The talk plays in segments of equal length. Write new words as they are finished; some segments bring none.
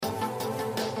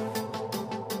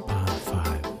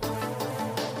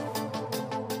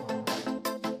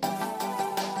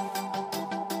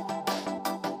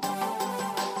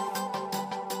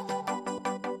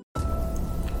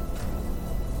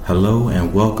Hello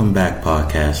and welcome back,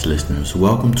 podcast listeners.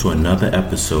 Welcome to another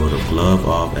episode of Glove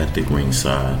Off at the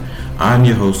Greenside. I'm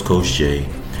your host, Coach Jay,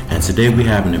 and today we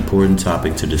have an important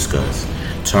topic to discuss: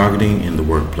 targeting in the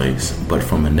workplace, but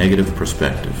from a negative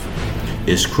perspective.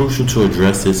 It's crucial to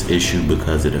address this issue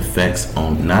because it affects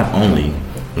not only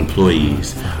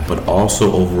employees, but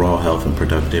also overall health and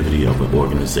productivity of an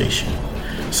organization.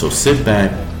 So sit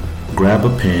back, grab a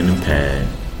pen and pad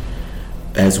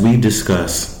as we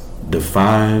discuss the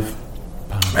 5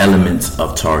 elements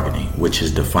of targeting, which is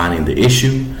defining the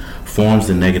issue, forms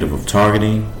the negative of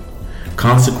targeting,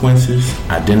 consequences,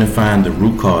 identifying the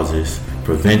root causes,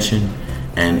 prevention,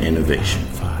 and innovation.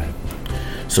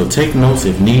 So take notes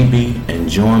if need be and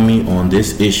join me on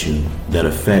this issue that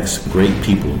affects great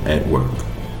people at work.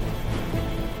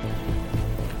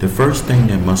 The first thing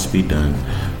that must be done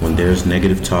when there's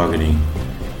negative targeting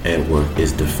at work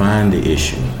is define the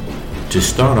issue. To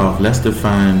start off, let's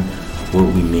define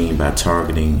what we mean by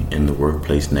targeting in the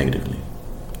workplace negatively.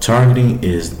 Targeting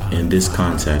is, in this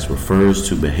context, refers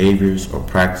to behaviors or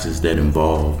practices that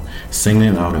involve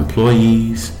singling out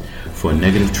employees for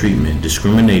negative treatment,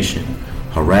 discrimination,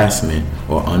 harassment,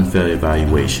 or unfair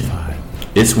evaluation.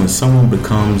 It's when someone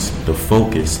becomes the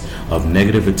focus of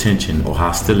negative attention or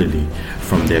hostility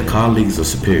from their colleagues or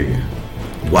superior.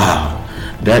 Wow,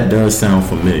 that does sound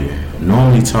familiar.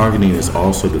 Normally, targeting is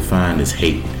also defined as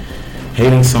hate.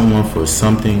 Hating someone for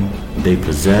something they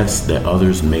possess that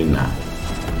others may not.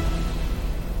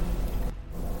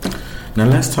 Now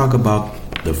let's talk about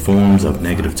the forms of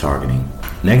negative targeting.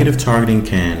 Negative targeting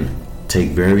can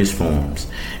take various forms.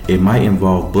 It might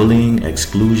involve bullying,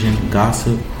 exclusion,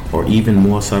 gossip, or even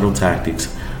more subtle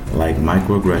tactics like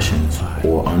microaggressions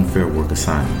or unfair work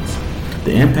assignments.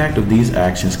 The impact of these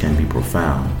actions can be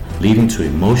profound, leading to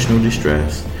emotional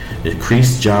distress,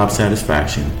 decreased job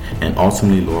satisfaction, and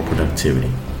ultimately lower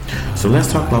productivity. So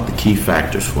let's talk about the key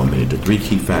factors for a minute, the 3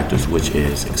 key factors, which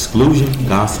is exclusion,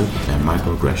 gossip, and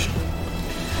microaggression.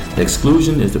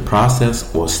 Exclusion is the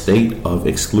process or state of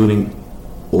excluding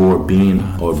or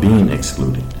being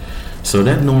excluded. So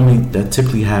that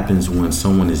typically happens when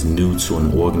someone is new to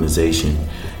an organization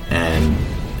and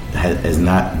is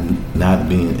not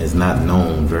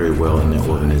known very well in their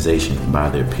organization by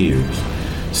their peers.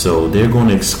 So they're going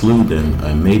to exclude them,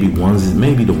 and maybe the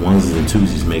onesies and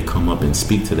twosies may come up and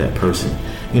speak to that person,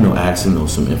 asking them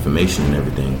some information and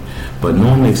everything. But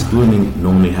normally excluding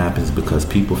happens because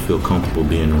people feel comfortable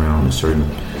being around a certain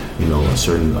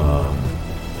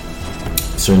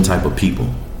type of people.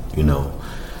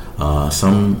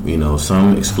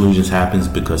 Some exclusions happens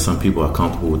because some people are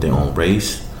comfortable with their own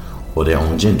race or their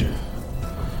own gender.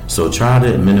 So try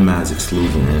to minimize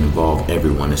exclusion and involve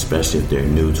everyone, especially if they're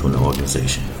new to an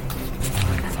organization.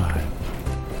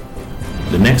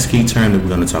 The next key term that we're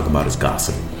going to talk about is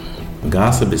gossip.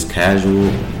 Gossip is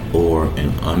casual or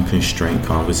an unconstrained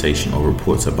conversation or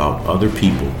reports about other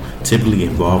people, typically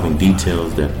involving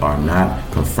details that are not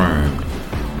confirmed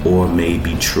or may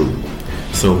be true.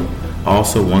 So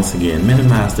also, once again,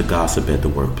 minimize the gossip at the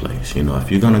workplace.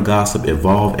 If you're going to gossip,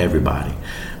 involve everybody.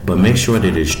 But make sure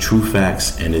that it's true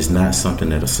facts and it's not something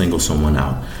that'll single someone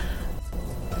out.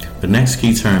 The next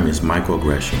key term is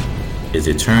microaggression. It's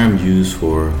a term used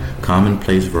for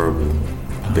commonplace verbal,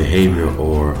 behavior,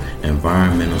 or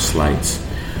environmental slights,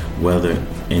 whether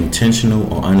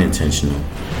intentional or unintentional,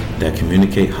 that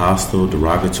communicate hostile,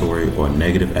 derogatory, or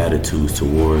negative attitudes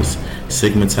towards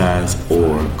stigmatized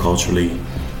or culturally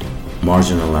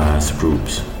marginalized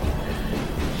groups.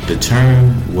 The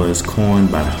term was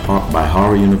coined by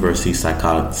Harvard University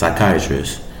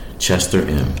psychiatrist Chester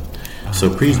M.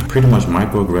 So pretty much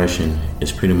microaggression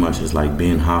is like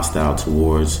being hostile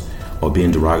towards or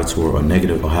being derogatory or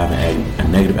negative or having a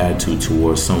negative attitude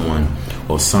towards someone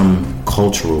or some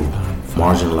cultural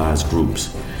marginalized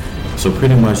groups. So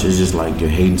pretty much it's just like you're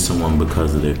hating someone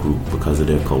because of their group, because of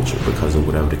their culture, because of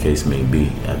whatever the case may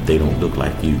be. They don't look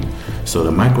like you. So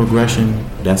the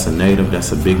microaggression, that's a negative,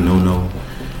 that's a big no-no.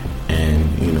 And,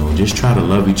 just try to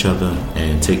love each other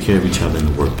and take care of each other in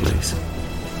the workplace.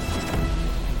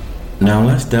 Now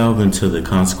let's delve into the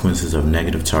consequences of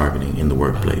negative targeting in the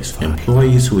workplace.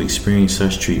 Employees who experience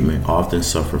such treatment often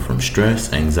suffer from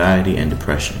stress, anxiety, and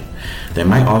depression. They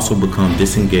might also become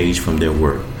disengaged from their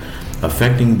work,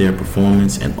 affecting their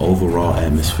performance and overall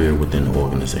atmosphere within the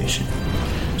organization.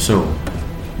 So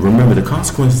remember, the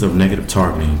consequences of negative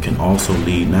targeting can also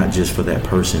lead not just for that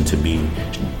person to be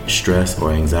stress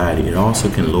or anxiety, it also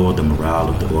can lower the morale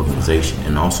of the organization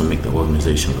and also make the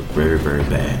organization look very, very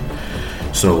bad.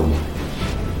 So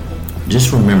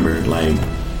just remember,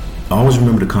 always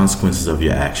remember the consequences of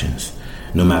your actions.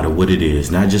 no matter what it is,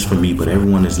 not just for me, but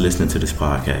everyone that's listening to this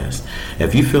podcast.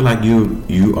 If you feel like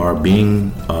you are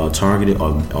being targeted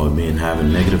or being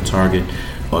having negative target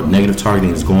or negative targeting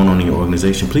is going on in your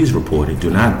organization, please report it. Do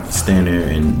not stand there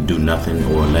and do nothing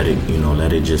or let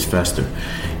it just fester.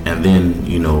 And then,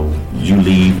 you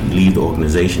leave the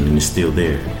organization and it's still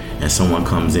there. And someone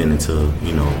comes in into,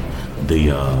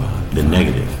 the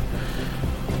negative.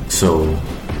 So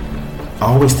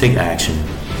always take action.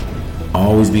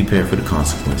 Always be prepared for the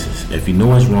consequences. If you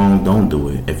know it's wrong, don't do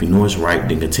it. If you know it's right,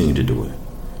 then continue to do it.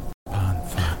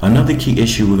 Another key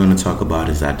issue we're going to talk about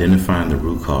is identifying the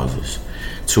root causes.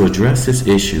 To address this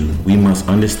issue, we must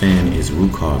understand its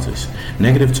root causes.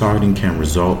 Negative targeting can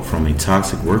result from a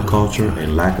toxic work culture, a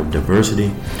lack of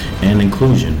diversity and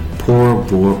inclusion,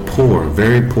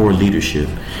 very poor leadership,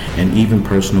 and even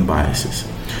personal biases.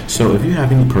 So if you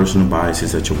have any personal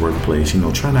biases at your workplace,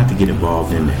 try not to get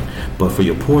involved in that. But for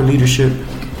your poor leadership,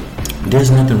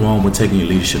 there's nothing wrong with taking your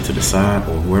leadership to the side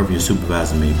or whoever your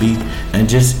supervisor may be and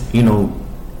just,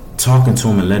 talking to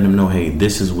them and letting them know, hey,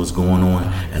 this is what's going on,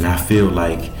 and I feel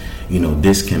like,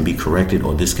 this can be corrected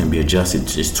or this can be adjusted,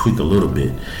 just tweak a little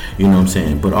bit, you know what I'm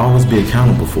saying? But always be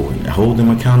accountable for it. Hold them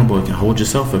accountable and hold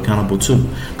yourself accountable too,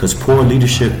 because poor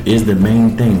leadership is the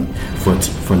main thing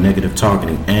for negative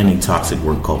targeting and a toxic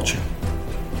work culture.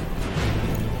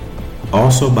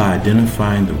 Also, by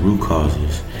identifying the root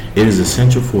causes, it is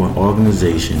essential for an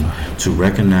organization to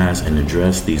recognize and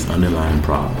address these underlying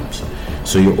problems.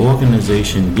 So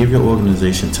give your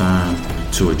organization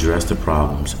time to address the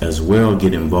problems, as well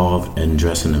get involved in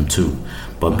addressing them too,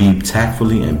 but be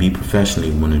tactfully and be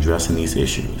professionally when addressing these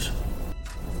issues.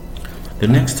 The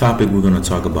next topic we're going to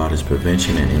talk about is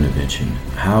prevention and intervention.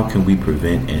 How can we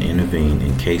prevent and intervene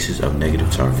in cases of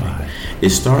negative targeting?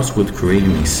 It starts with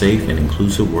creating a safe and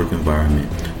inclusive work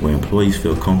environment where employees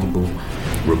feel comfortable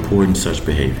reporting such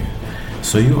behavior.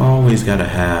 So you always got to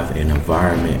have an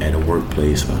environment at a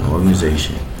workplace or an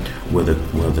organization where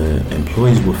the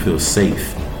employees will feel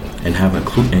safe and have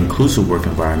an inclusive work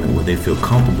environment where they feel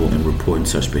comfortable in reporting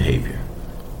such behavior.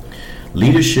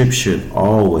 Leadership should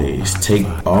always take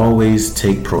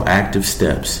proactive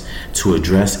steps to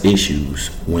address issues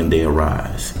when they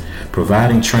arise,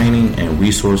 providing training and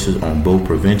resources on both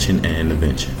prevention and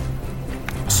intervention.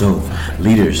 So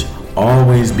leaders,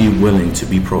 always be willing to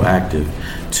be proactive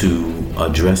to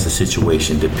address a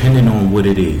situation depending on what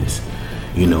it is.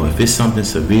 If it's something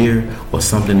severe or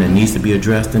something that needs to be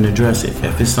addressed, then address it.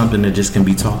 If it's something that just can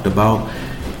be talked about,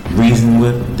 reason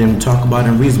with, then talk about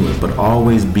and reason with. But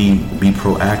always be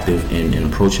proactive in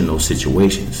approaching those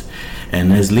situations.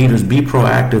 And as leaders, be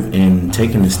proactive in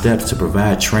taking the steps to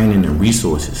provide training and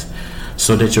resources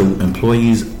so that your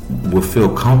employees will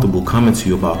feel comfortable coming to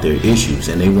you about their issues,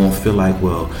 and they won't feel like,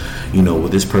 will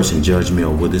this person judge me,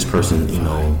 or will this person,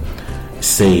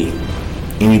 say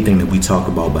anything that we talk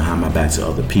about behind my back to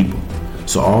other people.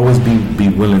 So always be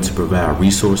willing to provide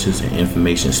resources and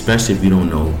information, especially if you don't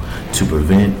know, to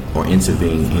prevent or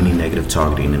intervene any negative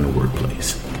targeting in the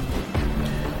workplace.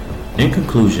 In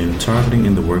conclusion, targeting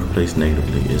in the workplace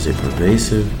negatively is a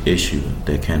pervasive issue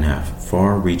that can have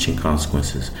far-reaching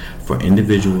consequences for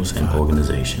individuals and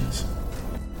organizations.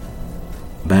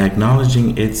 By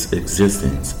acknowledging its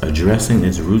existence, addressing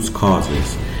its root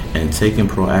causes, and taking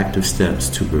proactive steps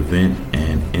to prevent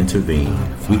and intervene,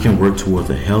 we can work towards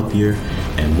a healthier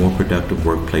and more productive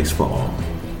workplace for all.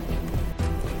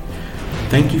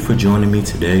 Thank you for joining me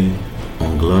today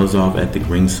on Gloves Off at the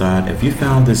Ringside. If you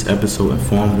found this episode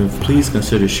informative, please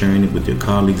consider sharing it with your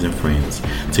colleagues and friends.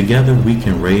 Together, we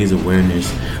can raise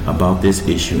awareness about this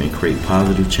issue and create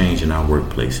positive change in our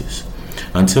workplaces.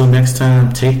 Until next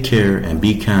time, take care and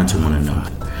be kind to one another.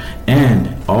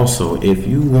 And also, if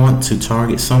you want to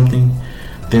target something,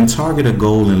 then target a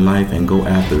goal in life and go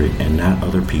after it and not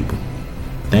other people.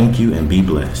 Thank you and be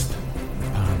blessed.